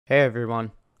Hey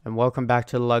everyone, and welcome back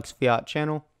to the Lux Fiat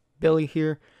channel. Billy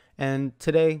here, and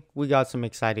today we got some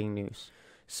exciting news.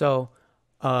 So,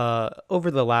 over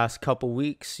the last couple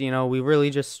weeks, we really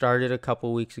just started a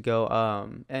couple weeks ago,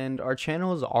 and our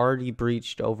channel has already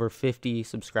breached over 50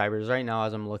 subscribers. Right now,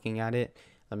 as I'm looking at it,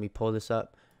 let me pull this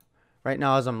up. Right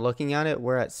now, as I'm looking at it,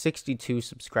 we're at 62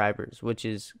 subscribers, which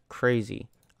is crazy.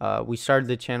 We started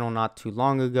the channel not too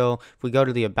long ago. If we go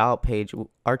to the About page,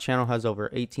 our channel has over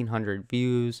 1,800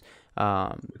 views.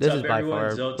 This is by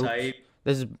far,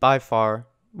 this is by far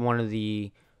one of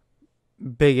the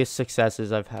biggest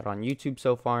successes I've had on YouTube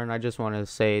so far, and I just want to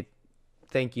say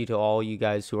thank you to all you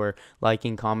guys who are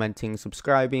liking, commenting,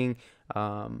 subscribing,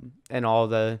 and all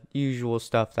the usual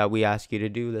stuff that we ask you to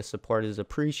do. The support is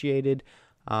appreciated.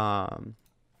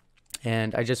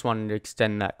 And I just wanted to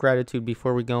extend that gratitude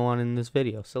before we go on in this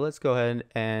video. So let's go ahead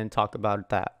and talk about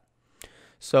that.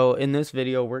 So in this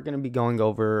video, we're going to be going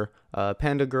over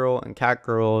Pandagirl and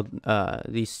Catgirl,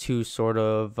 these two sort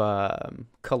of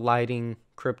colliding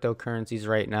cryptocurrencies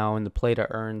right now in the play to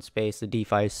earn space, the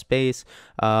DeFi space.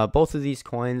 Both of these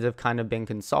coins have kind of been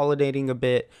consolidating a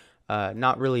bit.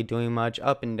 Not really doing much,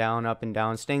 up and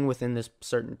down, staying within this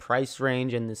certain price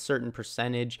range and this certain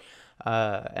percentage.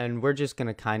 And we're just going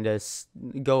to kind of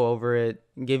go over it,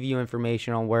 give you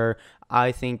information on where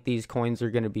I think these coins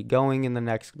are going to be going in the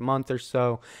next month or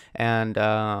so. And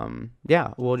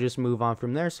yeah, we'll just move on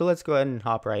from there. So let's go ahead and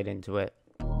hop right into it.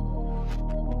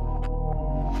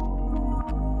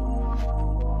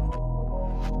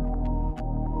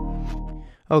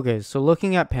 Okay, so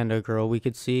looking at Pandagirl, we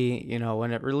could see,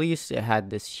 when it released, it had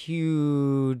this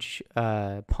huge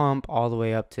pump all the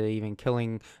way up to even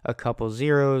killing a couple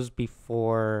zeros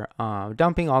before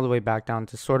dumping all the way back down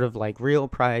to sort of like real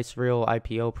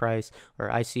IPO price, or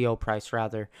ICO price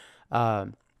rather.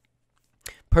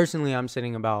 Personally, I'm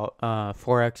sitting about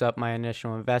 4x up my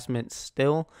initial investment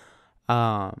still,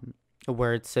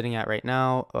 where it's sitting at right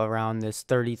now, around this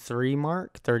 31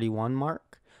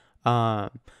 mark.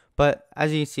 But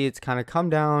as you see, it's kind of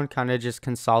come down, kind of just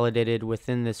consolidated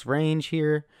within this range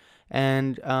here.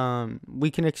 And we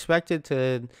can expect it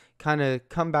to kind of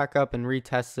come back up and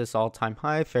retest this all-time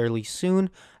high fairly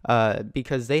soon,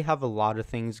 because they have a lot of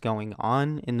things going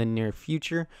on in the near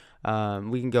future.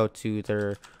 We can go to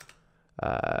their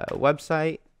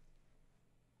website,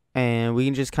 and we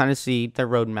can just kind of see their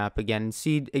roadmap again and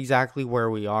see exactly where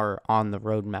we are on the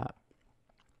roadmap.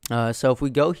 So if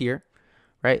we go here,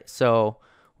 right, so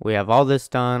we have all this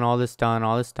done,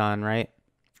 right?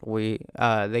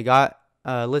 They got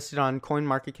listed on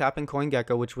CoinMarketCap and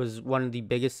CoinGecko, which was one of the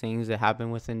biggest things that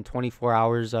happened within 24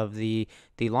 hours of the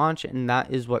launch, and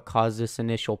that is what caused this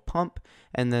initial pump.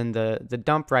 And then the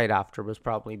dump right after was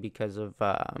probably because of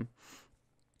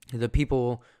the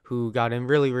people who got in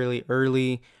really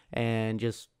early and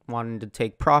just wanted to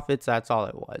take profits. That's all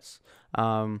it was.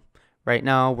 Right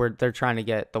now, they're trying to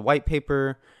get the white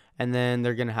paper, and then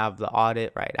they're going to have the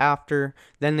audit right after.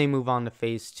 Then they move on to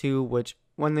phase 2, which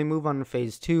when they move on to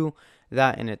phase 2,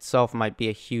 that in itself might be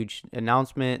a huge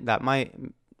announcement that might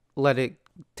let it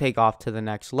take off to the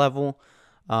next level.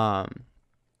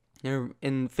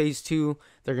 In phase 2,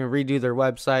 they're going to redo their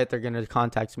website. They're going to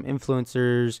contact some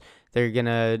influencers. They're going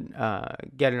to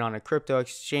get it on a crypto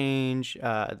exchange,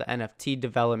 the NFT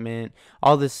development.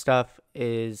 All this stuff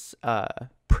is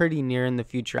pretty near in the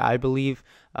future, I believe.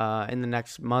 In the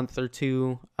next month or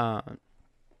two,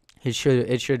 it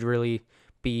should really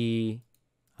be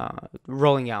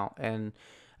rolling out. And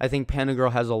I think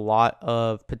Pandagirl has a lot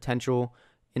of potential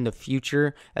in the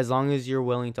future, as long as you're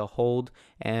willing to hold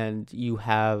and you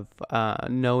have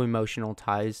no emotional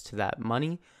ties to that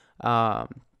money.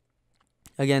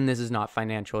 Again, this is not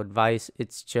financial advice.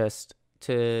 It's just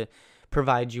to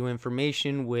provide you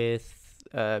information with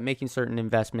making certain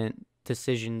investment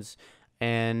decisions,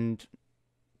 and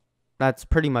that's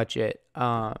pretty much it.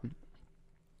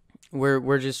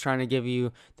 We're just trying to give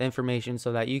you the information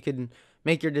so that you can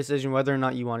make your decision whether or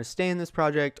not you want to stay in this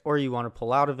project or you want to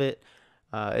pull out of it.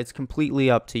 It's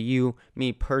completely up to you.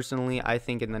 Me personally, I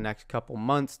think in the next couple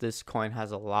months, this coin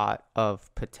has a lot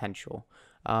of potential.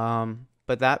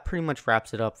 But that pretty much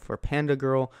wraps it up for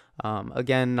Pandagirl.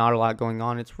 Again, not a lot going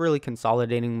on. It's really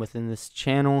consolidating within this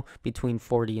channel between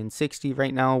 40 and 60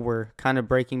 right now. We're kind of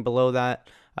breaking below that,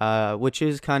 which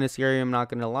is kind of scary, I'm not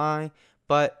going to lie.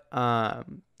 But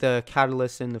the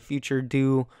catalysts in the future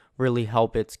do really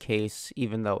help its case,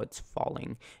 even though it's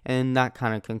falling. And that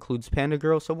kind of concludes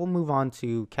Pandagirl, so we'll move on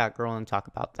to Catgirl and talk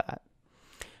about that.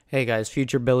 Hey guys,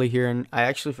 Future Billy here, and I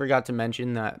actually forgot to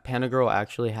mention that Pandagirl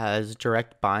actually has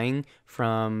direct buying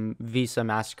from Visa,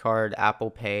 MasterCard, Apple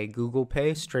Pay, Google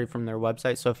Pay, straight from their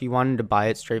website. So if you wanted to buy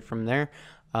it straight from there,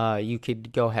 you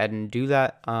could go ahead and do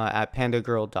that at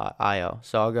pandagirl.io.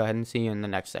 So I'll go ahead and see you in the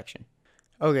next section.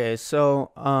 Okay,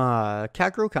 so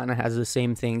Catgirl kind of has the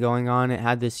same thing going on. It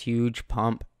had this huge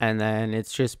pump, and then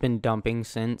it's just been dumping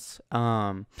since.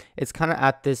 It's kind of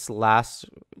at this last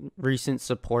recent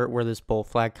support where this bull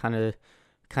flag kind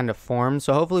of formed.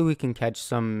 So hopefully we can catch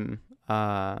some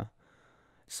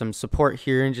support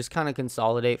here and just kind of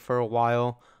consolidate for a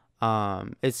while.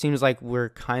 It seems like we're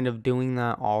kind of doing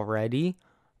that already.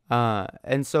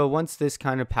 And so once this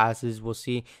kind of passes, we'll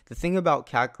see. The thing about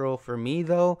Catgirl for me,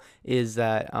 though, is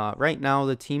that right now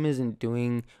the team isn't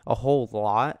doing a whole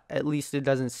lot. At least it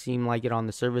doesn't seem like it on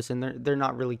the surface, and they're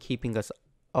not really keeping us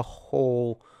a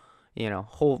whole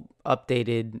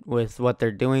updated with what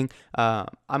they're doing. I'm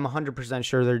 100%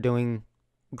 sure they're doing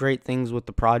great things with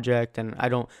the project, and I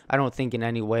don't think in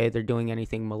any way they're doing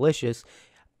anything malicious.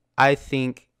 I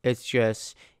think it's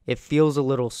just, it feels a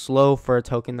little slow for a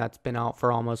token that's been out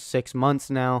for almost 6 months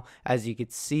now. As you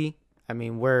could see, I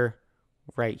mean, we're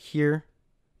right here.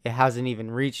 It hasn't even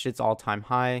reached its all-time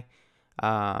high.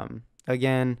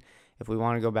 Again, if we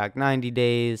want to go back 90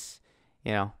 days,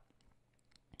 it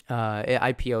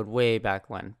IPO'd way back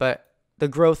when. But the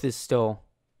growth is still,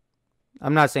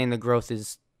 I'm not saying the growth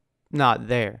is not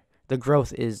there. The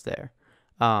growth is there.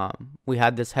 We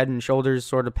had this head and shoulders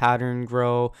sort of pattern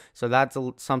grow, so that's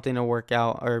something to work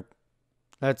out, or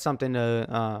that's something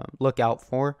to look out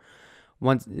for.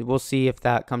 Once we'll see if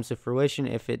that comes to fruition.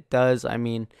 If it does, I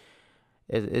mean,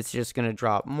 it's just gonna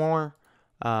drop more.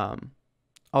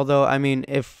 Although, I mean,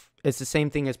 if it's the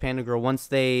same thing as Pandagirl, once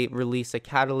they release a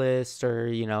catalyst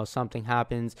or something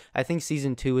happens, I think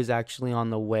season 2 is actually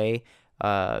on the way.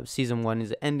 Season 1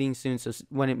 is ending soon, so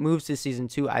when it moves to season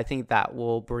 2, I think that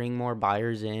will bring more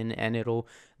buyers in and it'll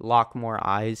lock more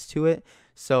eyes to it.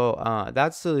 So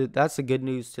that's the good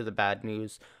news to the bad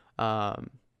news.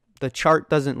 The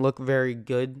chart doesn't look very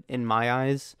good in my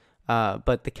eyes,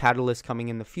 but the catalyst coming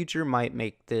in the future might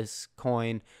make this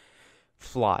coin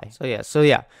fly. So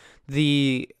yeah,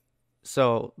 the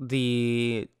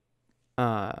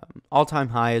all-time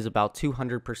high is about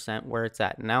 200% where it's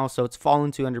at now, so it's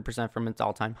fallen 200% from its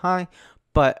all-time high,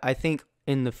 but I think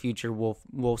in the future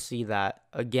we'll see that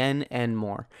again and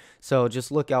more. So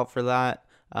just look out for that.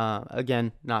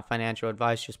 Again, not financial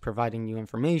advice, just providing you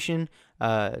information.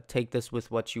 Take this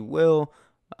with what you will.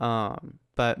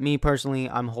 But me personally,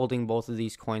 I'm holding both of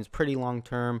these coins pretty long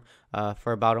term,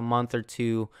 for about a month or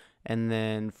two, and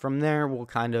then from there we'll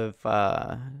kind of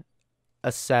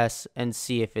assess and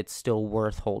see if it's still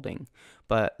worth holding.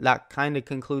 But that kind of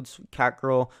concludes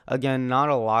Catgirl. Again, not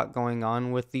a lot going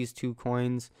on with these two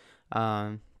coins.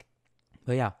 But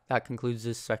yeah, that concludes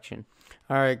this section.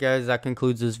 Alright guys, that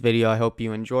concludes this video. I hope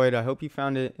you enjoyed. I hope you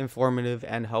found it informative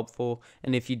and helpful.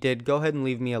 And if you did, go ahead and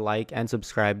leave me a like and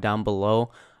subscribe down below.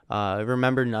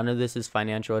 Remember, none of this is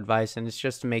financial advice, and it's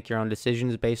just to make your own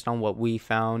decisions based on what we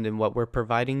found and what we're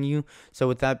providing you. So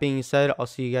with that being said, I'll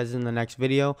see you guys in the next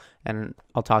video, and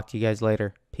I'll talk to you guys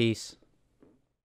later. Peace.